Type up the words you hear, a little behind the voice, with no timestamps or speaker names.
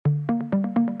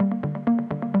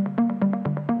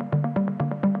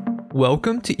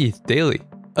Welcome to ETH Daily,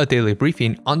 a daily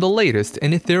briefing on the latest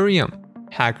in Ethereum.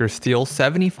 Hackers steal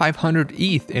 7,500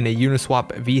 ETH in a Uniswap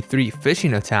v3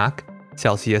 phishing attack.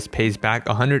 Celsius pays back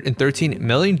 $113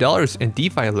 million in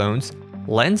DeFi loans.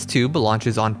 LensTube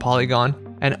launches on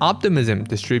Polygon, and Optimism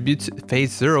distributes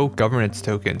Phase 0 governance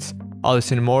tokens. All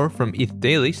this and more from ETH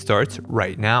Daily starts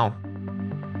right now.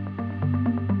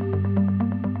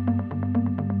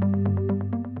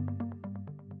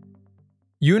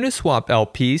 Uniswap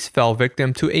LPs fell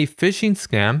victim to a phishing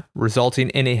scam, resulting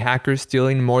in a hacker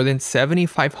stealing more than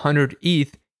 7,500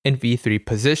 ETH in V3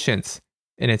 positions.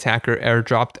 An attacker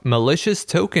airdropped malicious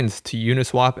tokens to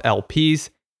Uniswap LPs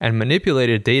and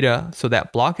manipulated data so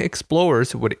that block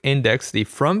explorers would index the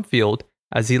from field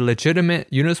as a legitimate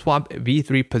Uniswap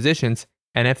v3 positions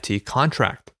NFT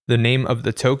contract. The name of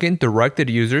the token directed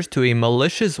users to a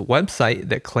malicious website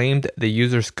that claimed the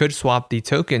users could swap the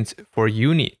tokens for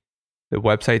Uni. The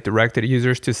website directed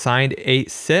users to sign a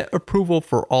set approval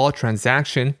for all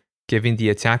transaction, giving the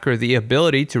attacker the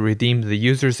ability to redeem the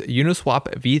user's Uniswap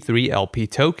v3 LP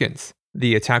tokens.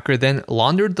 The attacker then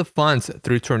laundered the funds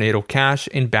through Tornado Cash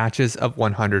in batches of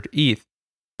 100 ETH.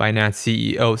 Binance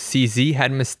CEO CZ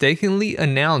had mistakenly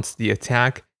announced the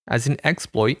attack as an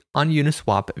exploit on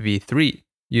Uniswap v3.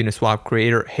 Uniswap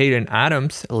creator Hayden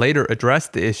Adams later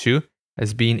addressed the issue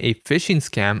as being a phishing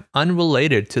scam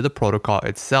unrelated to the protocol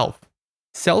itself.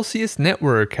 Celsius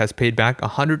Network has paid back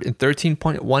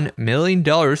 $113.1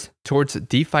 million towards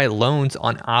DeFi loans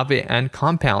on Aave and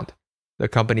Compound. The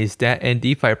company's debt in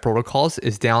DeFi protocols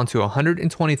is down to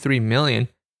 $123 million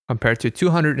compared to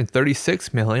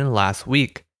 $236 million last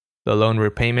week. The loan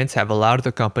repayments have allowed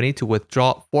the company to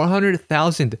withdraw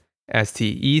 400,000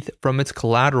 ST ETH from its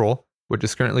collateral, which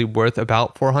is currently worth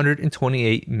about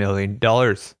 $428 million.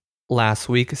 Last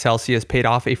week, Celsius paid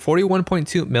off a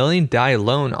 $41.2 million DAI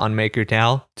loan on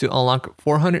MakerDAO to unlock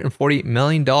 $440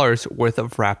 million worth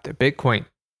of wrapped Bitcoin.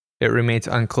 It remains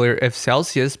unclear if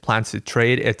Celsius plans to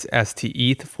trade its ST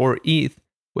ETH for ETH,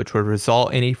 which would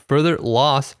result in a further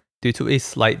loss due to a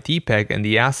slight depeg in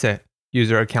the asset.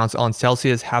 User accounts on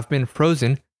Celsius have been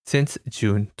frozen since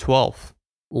June 12th.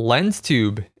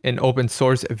 LensTube, an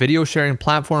open-source video sharing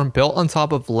platform built on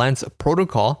top of Lens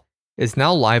protocol, is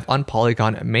now live on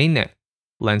Polygon mainnet.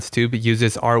 LensTube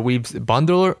uses Arweave's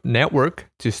bundler network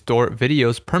to store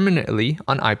videos permanently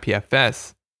on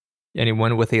IPFS.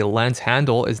 Anyone with a Lens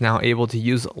handle is now able to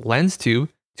use LensTube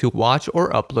to watch or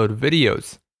upload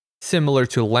videos. Similar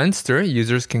to Lenster,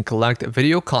 users can collect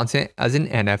video content as an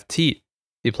NFT.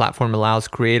 The platform allows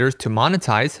creators to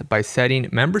monetize by setting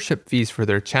membership fees for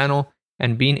their channel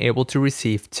and being able to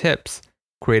receive tips.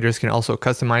 Creators can also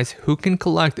customize who can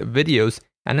collect videos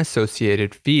and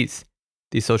associated fees.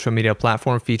 The social media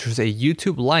platform features a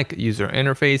YouTube-like user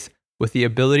interface with the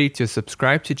ability to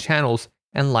subscribe to channels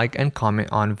and like and comment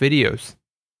on videos.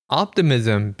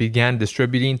 Optimism began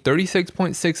distributing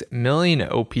 36.6 million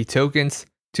OP tokens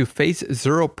to Phase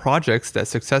 0 projects that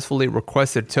successfully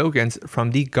requested tokens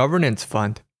from the governance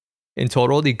fund. In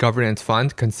total, the governance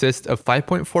fund consists of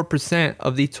 5.4%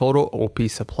 of the total OP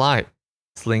supply.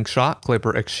 Slingshot,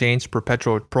 Clipper Exchange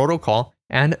Perpetual Protocol,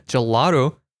 and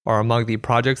Gelato are among the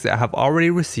projects that have already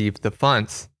received the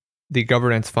funds. The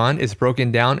governance fund is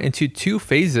broken down into two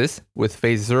phases, with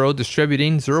Phase 0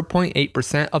 distributing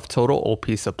 0.8% of total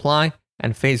OP supply,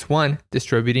 and Phase 1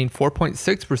 distributing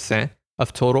 4.6%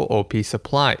 of total OP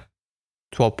supply.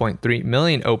 12.3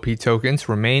 million OP tokens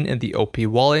remain in the OP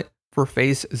wallet for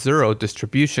Phase 0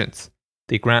 distributions.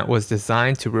 The grant was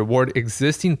designed to reward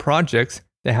existing projects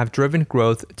that have driven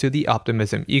growth to the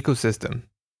Optimism ecosystem.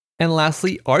 And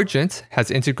lastly, Argent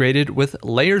has integrated with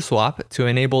LayerSwap to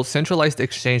enable centralized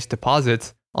exchange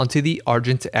deposits onto the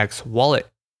ArgentX wallet.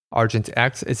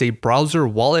 ArgentX is a browser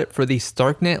wallet for the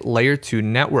Starknet Layer 2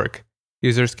 network.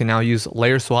 Users can now use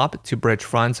LayerSwap to bridge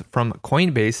funds from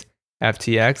Coinbase,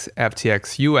 FTX,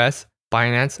 FTX US,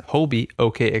 Binance, Huobi,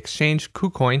 OK Exchange,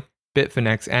 KuCoin,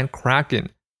 Bitfinex, and Kraken.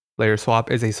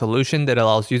 LayerSwap is a solution that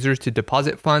allows users to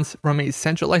deposit funds from a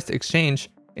centralized exchange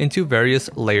into various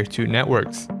Layer 2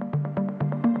 networks.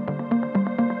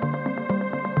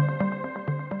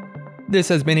 This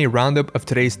has been a roundup of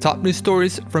today's top news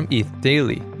stories from ETH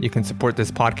Daily. You can support this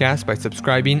podcast by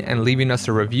subscribing and leaving us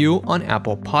a review on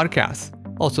Apple Podcasts.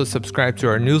 Also, subscribe to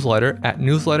our newsletter at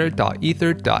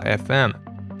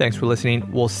newsletter.ether.fm. Thanks for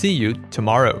listening. We'll see you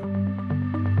tomorrow.